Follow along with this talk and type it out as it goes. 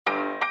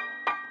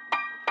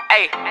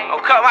Hey,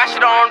 don't cut my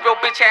shit on, your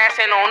bitch ass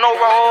ain't on no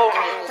road.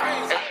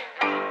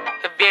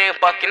 If you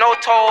ain't bucking no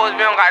toes, if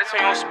you don't got this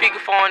on your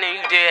speakerphone, then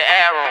you did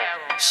air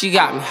wrong. She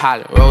got me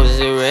hollering, roses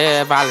is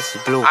red, violets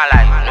is blue. I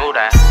like you know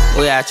that.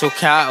 We at your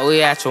couch,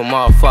 we at your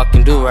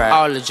motherfucking do-rag.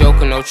 All the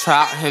joking, no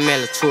trout, him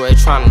and Latour, they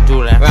tryna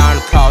do that. Round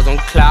of applause on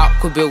clout,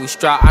 could build we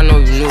strap, I know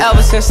you knew.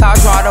 Ever since I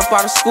dropped up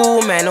out of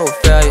school, man, no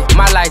failure.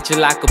 My life just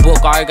like a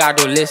book, all you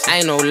gotta do listen,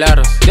 ain't no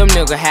letters. Them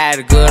niggas had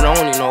it good, I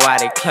don't even know why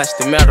they clutched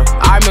the metal.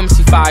 I remember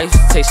C5 used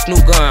to take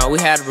Snoop gun, we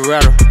had a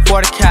Beretta.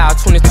 40 cal,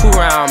 22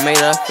 round,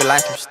 made us feel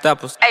like some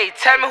steppers. Hey,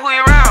 tell me who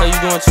you around. So you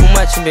doing too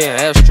much and being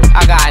extra.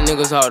 I got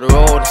niggas up the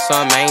road or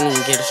something, I ain't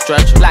even get a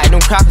stretcher. Like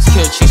them crackers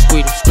kill cheese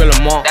sweet, skrill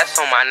them on. That's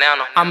on my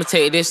nana. I'ma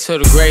take this to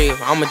the grave,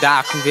 I'ma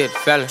die a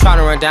convicted felon.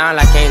 Tryna run down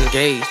like I ain't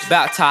engaged,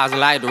 baptized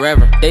like the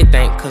reverend. They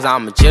think cause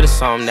I'm a jit or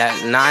something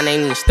that 9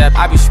 ain't even step.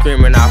 I be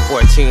screaming out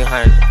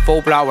 1400,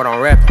 4 block what I'm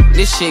rapping.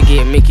 This shit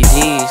get Mickey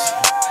D's.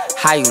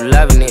 How you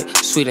loving it?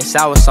 Sweet and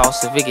sour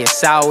sauce, if it get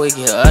sour, it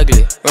get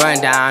ugly.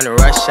 Run down the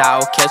rush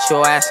hour, catch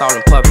your ass all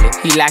in public.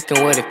 He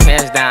lacking with his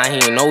pants down, he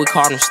ain't know we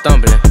caught him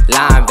stumbling.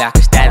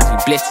 Linebacker status, we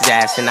blitz his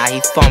ass and now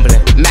he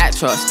fumbling. Matt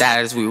truck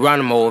status, we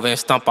run him over and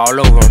stump all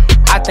over him.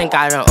 I think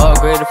I done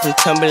upgraded from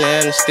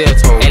Timberland to steel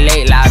toe. And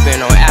lately I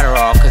been on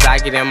Adderall, cause I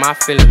get in my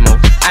feelings more.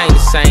 I ain't the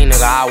same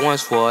nigga I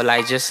once was,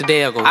 like just a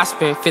day ago. I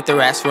spent 50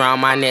 racks around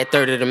my neck,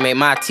 30 to make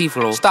my teeth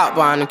low. Stop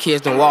buying them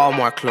kids them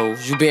Walmart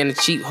clothes, you been a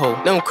cheap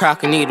hoe. Them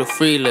cracker need a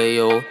free lil'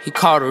 yo, he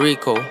called her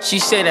Rico. She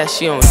said that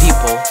she on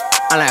depot.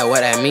 I like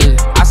what that mean.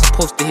 I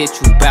supposed to hit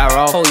you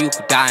barrel, so you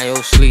could die in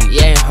your sleep.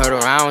 Yeah, ain't heard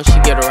around, she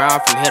get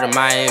around from here to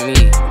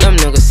Miami. Them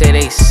niggas say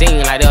they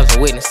seen like they was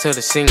a witness to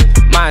the scene.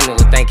 My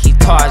nigga think he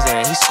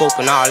Tarzan, he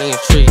scoping all in the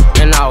tree.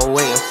 And I was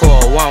waiting for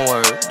a one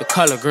word, the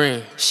color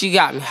green. She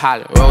got me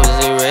hollering, roses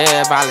is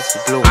red, violets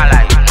is blue. I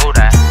like you know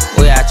that.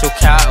 We at your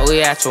couch,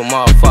 we at your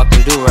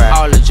motherfucking do-rag.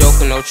 All the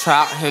joking, no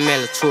trout, him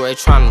and Latour, they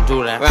tryna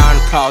do that. Round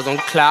of applause on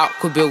clout,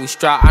 could build we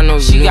strap, I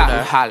know you knew that. She got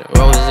me hollering,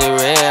 roses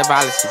is red,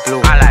 violets is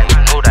blue. I like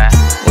you know that.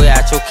 We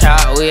at your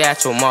couch, we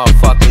at your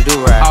motherfucking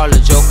do-rag. All the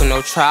joking,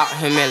 no trout,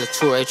 him and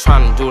Latour, they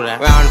tryna do that.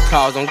 Round of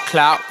applause on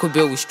clout, could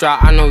build we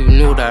strap, I know you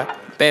knew that.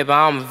 Baby,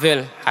 I'm a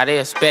villain, how they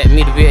expect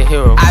me to be a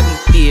hero? I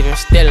be thieving,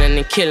 stealing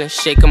and killing,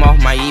 shaking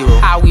off my hero.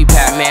 How we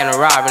Batman and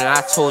Robin, and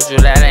I told you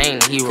that I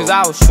ain't a hero. Cause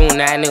I was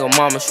shooting that nigga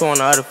mama, showing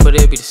the other foot,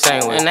 it be the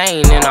same way. And I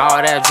ain't into all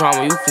that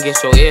drama, you can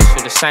get your ears for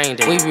the same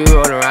day. We be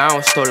rolling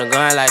around with stolen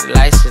gun like the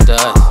license to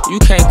us.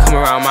 You can't come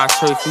around my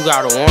turf, you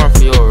got a warrant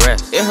for your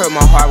arrest. It hurt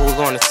my heart, we was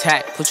gonna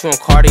attack, put you on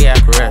cardiac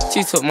arrest.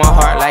 She took my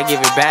heart like give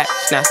it back,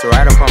 snatched it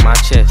right up on my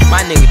chest. My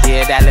nigga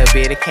did that little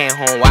bit, it came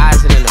home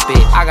wiser than a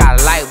bitch. I got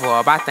a light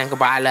bulb, I think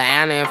about Lil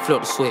Anna and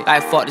flip the switch.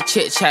 Like fuck the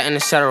chit chatting and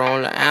etc.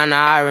 on Lil Anna,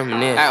 I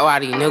reminisce. Like why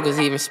these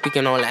niggas even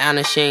speaking on Lil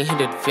Anna, she ain't hit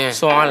the defense.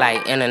 So I'm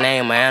like, in the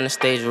name of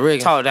Anastasia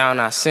rigging, talk down,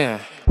 I sin.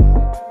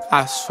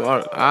 I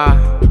swear to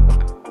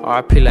God,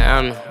 R.I.P. Lil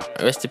Anna,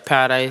 rest in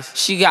paradise.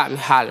 She got me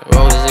hollering,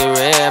 roses is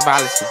red,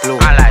 violets is blue.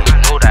 I like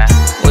you know that.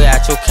 We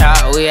at your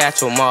couch, we at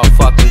your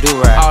motherfucking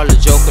do-rag. All the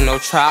joking, no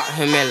trout,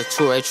 him and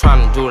Latour, they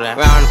tryna do that.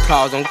 Round of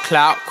applause on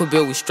clout, could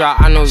build we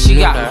strap, I know you knew that. She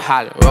got me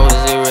hollering,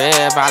 roses is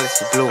red,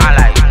 violets is blue. I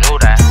like you know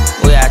that.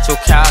 We at your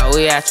couch,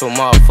 we at your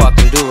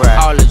motherfucking do-rag.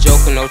 All the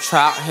joking, no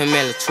trout, him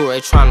and Latour, they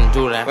tryna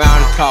do that.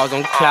 Round of applause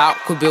on clout,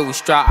 could build we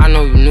strap, I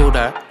know you knew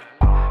that.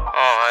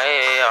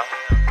 Yeah.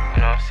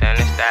 You know what I'm saying?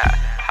 It's that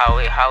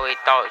highway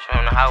thoughts, you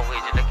on the highway,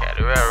 just look at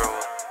the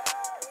railroad.